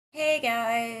Hey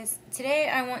guys, today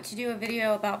I want to do a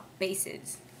video about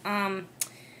bases.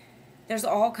 There's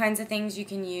all kinds of things you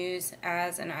can use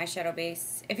as an eyeshadow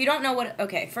base. If you don't know what,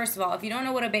 okay, first of all, if you don't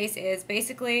know what a base is,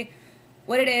 basically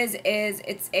what it is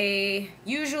it's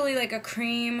usually like a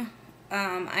cream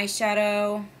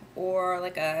eyeshadow or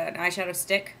like an eyeshadow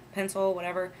stick, pencil,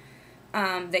 whatever,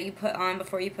 that you put on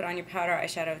before you put on your powder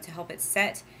eyeshadow to help it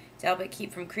set, to help it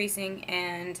keep from creasing,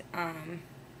 and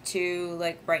to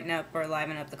like brighten up or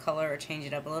liven up the color or change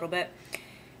it up a little bit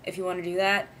if you want to do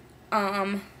that.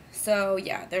 So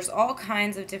yeah, there's all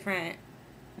kinds of different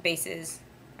bases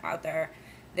out there.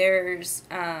 There's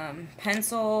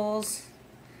pencils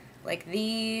like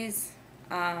these.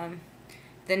 The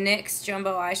NYX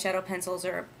jumbo eyeshadow pencils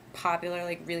are popular,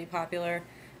 like really popular.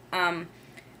 I'm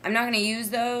not going to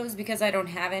use those because I don't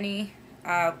have any.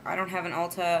 I don't have an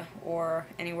Ulta or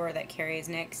anywhere that carries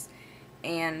NYX,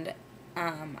 and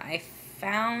I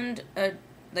found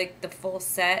like the full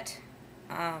set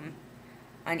on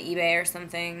eBay or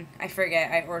something. I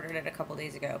forget. I ordered it a couple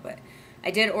days ago, but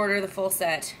I did order the full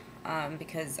set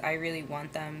because I really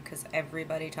want them because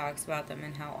everybody talks about them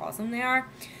and how awesome they are.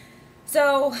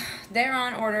 So they're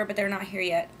on order, but they're not here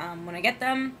yet. When I get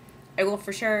them, I will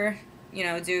for sure, you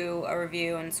know, do a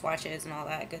review and swatches and all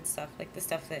that good stuff, like the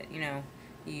stuff that, you know,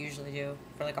 you usually do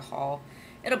for like a haul.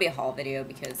 It'll be a haul video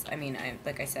because, I mean,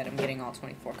 like I said, I'm getting all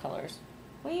 24 colors.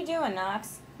 What are you doing,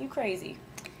 Knox? You crazy.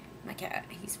 My cat,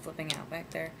 he's flipping out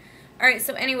back there. Alright,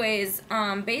 so anyways,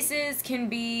 bases can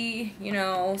be, you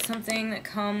know, something that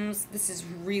comes, this is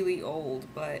really old,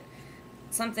 but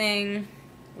something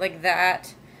like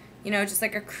that. You know, just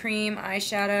like a cream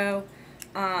eyeshadow.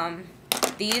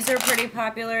 These are pretty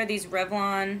popular, these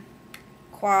Revlon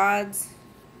quads.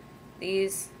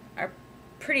 These are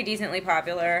pretty decently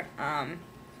popular.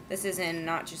 This is in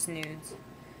Not Just Nudes,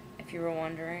 if you were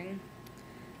wondering.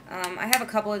 I have a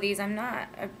couple of these. I'm not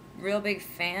a real big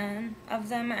fan of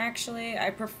them, actually.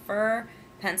 I prefer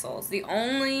pencils. The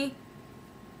only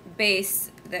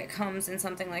base that comes in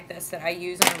something like this that I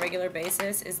use on a regular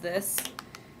basis is this.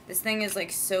 This thing is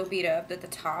like so beat up that the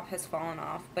top has fallen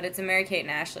off, but it's a Mary-Kate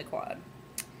and Ashley quad.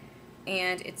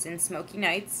 And it's in Smoky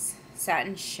Nights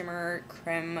Satin Shimmer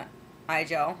Creme Eye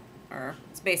Gel. Or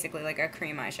it's basically like a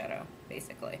cream eyeshadow,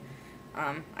 basically.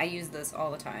 I use this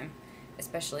all the time,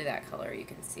 especially that color. You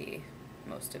can see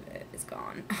most of it is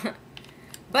gone.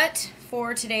 But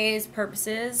for today's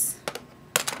purposes,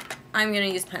 I'm going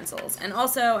to use pencils. And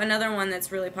also another one that's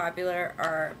really popular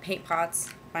are paint pots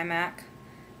by MAC.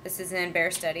 This is in Bare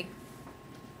Steady.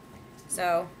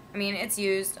 So, I mean, it's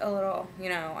used a little, you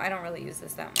know, I don't really use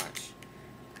this that much.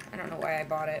 I don't know why I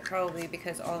bought it. Probably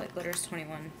because All That Glitters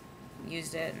 21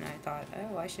 used it, and I thought,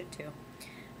 oh, I should too.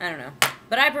 I don't know.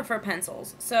 But I prefer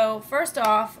pencils. So first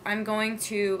off, I'm going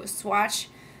to swatch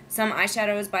some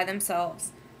eyeshadows by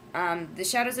themselves. The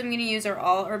shadows I'm going to use are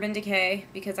all Urban Decay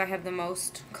because I have the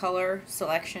most color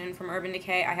selection from Urban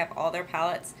Decay. I have all their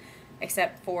palettes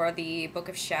except for the Book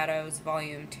of Shadows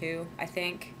Volume 2, I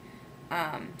think.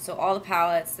 So all the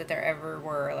palettes that there ever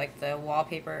were, like the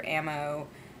Wallpaper, Ammo,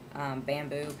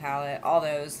 Bamboo palette, all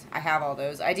those. I have all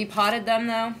those. I depotted them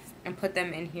though and put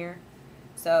them in here.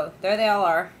 So there they all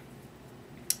are.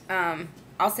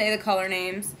 I'll say the color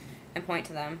names and point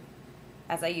to them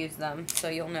as I use them so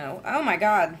you'll know. Oh my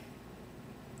god.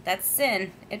 That's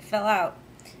Sin. It fell out.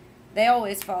 They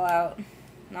always fall out.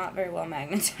 Not very well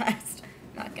magnetized.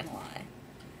 Not gonna lie.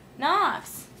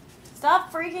 Knox!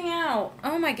 Stop freaking out.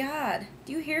 Oh my god.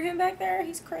 Do you hear him back there?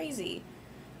 He's crazy.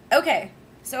 Okay.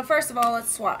 So first of all,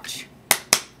 let's swatch.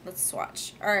 Let's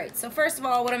swatch. Alright, so first of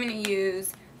all, what I'm going to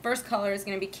use, first color is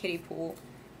going to be Kiddie Pool,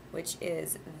 which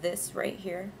is this right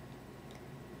here.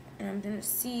 And I'm going to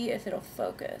see if it'll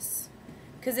focus.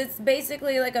 Because it's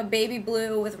basically like a baby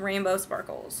blue with rainbow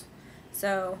sparkles.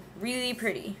 So, really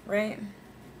pretty, right?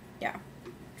 Yeah,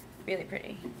 really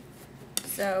pretty.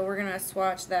 So we're going to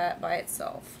swatch that by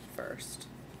itself first.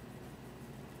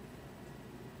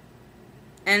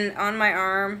 And on my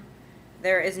arm,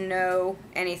 there is no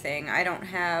anything. I don't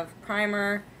have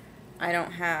primer. I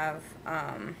don't have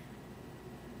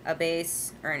a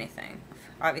base or anything.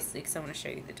 Obviously, because I want to show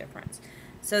you the difference.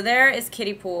 So there is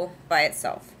Kiddie Pool by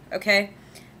itself. Okay?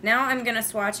 Now I'm going to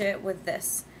swatch it with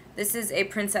this. This is a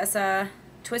Princessa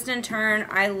Twist and Turn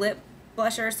Eye Lip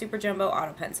Blusher Super Jumbo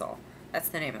Auto Pencil. That's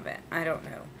the name of it. I don't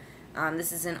know.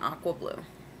 This is in Aqua Blue.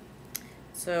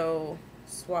 So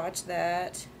swatch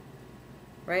that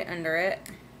right under it.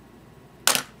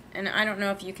 And I don't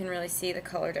know if you can really see the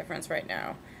color difference right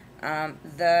now.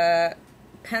 The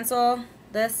pencil,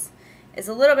 this, is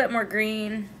a little bit more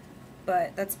green,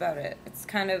 but that's about it. It's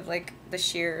kind of like the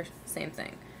sheer same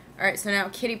thing. Alright, so now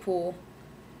Kiddie Pool.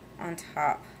 on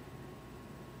top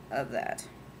of that.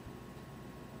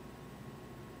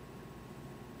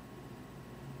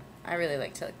 I really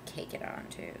like to cake it on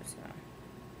too,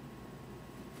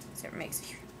 so it makes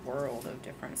a world of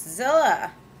difference.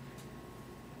 Zilla!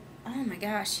 Oh my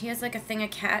gosh, he has like a thing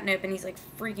of catnip and he's like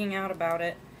freaking out about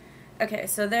it. Okay,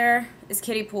 so there is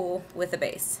Kiddie Pool with the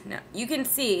base. Now, you can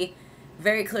see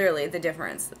very clearly the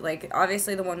difference. Like,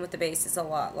 obviously the one with the base is a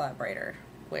lot brighter,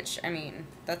 which, I mean,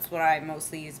 that's what I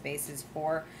mostly use bases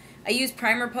for. I use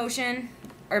Primer Potion,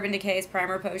 Urban Decay's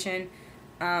Primer Potion,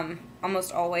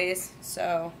 almost always,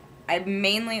 so I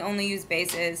mainly only use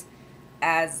bases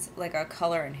as like a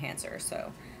color enhancer,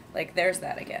 so like there's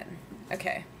that again.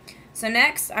 Okay, so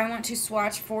next I want to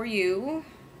swatch for you,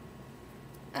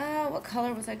 what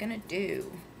color was I gonna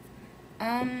do?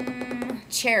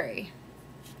 Cherry.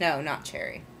 No, not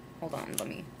cherry. Hold on, let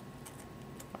me.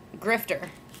 Grifter.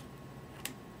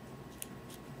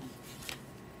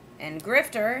 And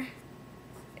Grifter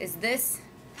is this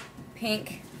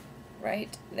pink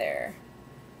right there.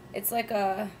 It's like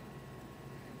a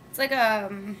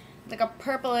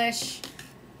purplish,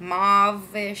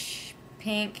 mauve-ish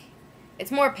pink.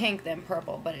 It's more pink than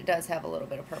purple, but it does have a little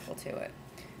bit of purple to it.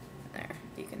 There,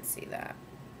 you can see that.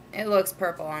 It looks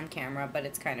purple on camera, but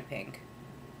it's kind of pink.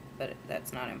 But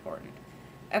that's not important.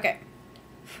 Okay.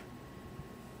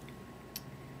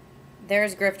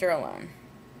 There's Grifter alone.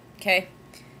 Okay.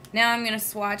 Now I'm going to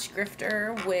swatch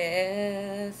Grifter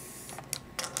with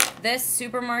this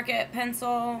Supermarket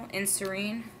pencil in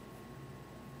Serene.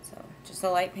 So, just a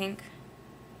light pink.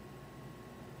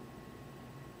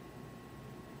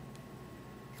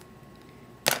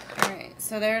 Alright,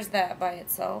 so there's that by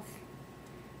itself.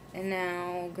 And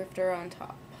now Grifter on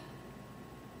top.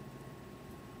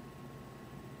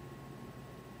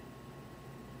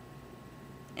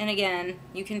 And again,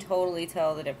 you can totally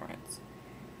tell the difference.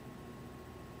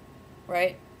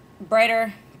 Right?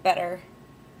 Brighter, better.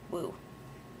 Woo.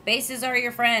 Bases are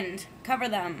your friend. Cover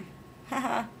them.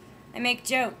 Haha. I make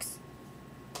jokes.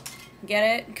 Get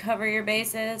it? Cover your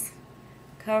bases.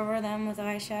 Cover them with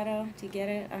eyeshadow. Do you get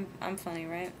it? I'm funny,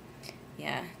 right?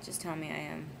 Yeah, just tell me I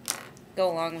am.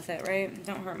 Go along with it, right?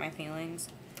 Don't hurt my feelings.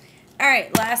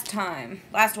 Alright, last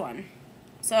one.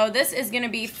 So this is going to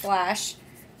be Flash.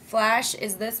 Flash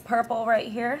is this purple right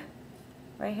here.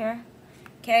 Right here.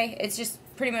 Okay, it's just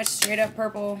pretty much straight up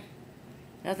purple.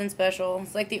 Nothing special.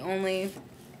 It's like the only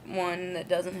one that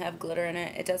doesn't have glitter in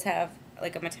it. It does have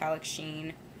like a metallic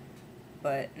sheen,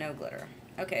 but no glitter.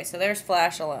 Okay, so there's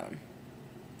Flash alone.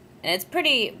 And it's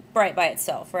pretty bright by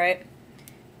itself, right?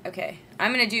 Okay,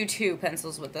 I'm going to do two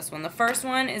pencils with this one. The first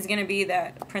one is going to be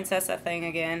that Princessa thing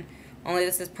again, only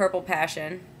this is Purple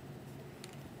Passion.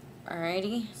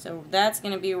 Alrighty, so that's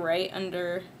going to be right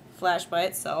under Flash by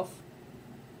itself.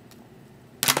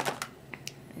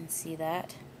 And see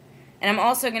that. And I'm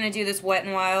also going to do this Wet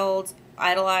n Wild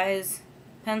Idolize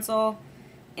pencil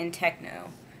in Techno,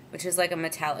 which is like a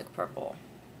metallic purple.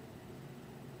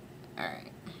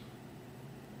 Alright.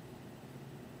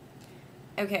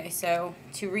 Okay, so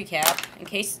to recap, in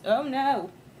case... Oh no!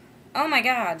 Oh my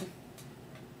god!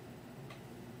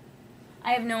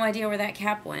 I have no idea where that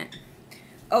cap went.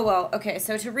 Oh well, okay,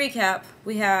 so to recap,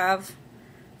 we have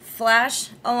Flash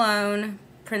alone,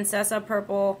 Princessa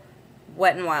purple,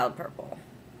 Wet n Wild purple.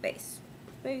 Base.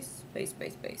 Base, base,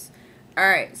 base, base.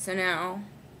 Alright, so now,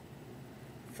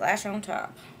 Flash on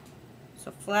top.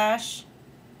 So Flash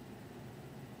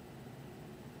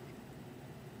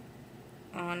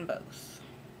on both.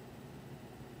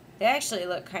 They actually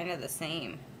look kind of the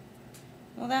same.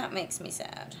 Well, that makes me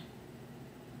sad.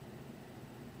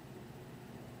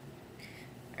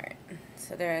 Alright,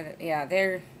 so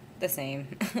they're the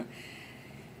same.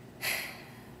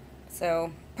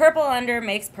 So, purple under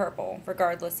makes purple,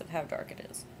 regardless of how dark it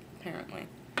is, apparently.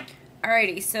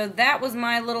 Alrighty, so that was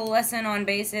my little lesson on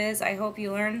bases. I hope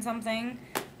you learned something.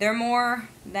 They're more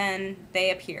than they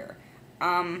appear.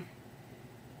 And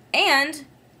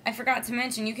I forgot to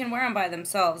mention, you can wear them by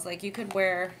themselves. Like, you could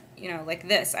wear, you know, like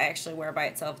this I actually wear by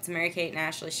itself. It's a Mary-Kate and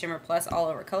Ashley Shimmer Plus All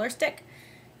Over Color Stick.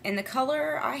 And the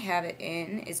color I have it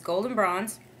in is Golden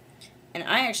Bronze. And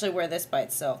I actually wear this by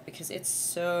itself because it's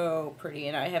so pretty.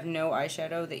 And I have no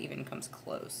eyeshadow that even comes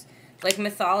close. Like,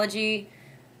 Mythology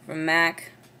from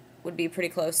MAC would be pretty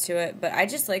close to it. But I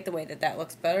just like the way that that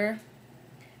looks better.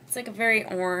 It's like a very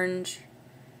orange,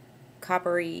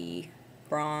 coppery,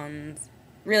 bronze.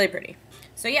 Really pretty.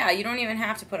 So yeah, you don't even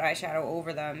have to put eyeshadow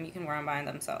over them. You can wear them by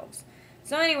themselves.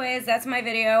 So anyways, that's my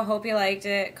video. Hope you liked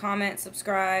it. Comment,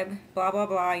 subscribe, blah, blah,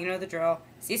 blah. You know the drill.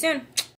 See you soon.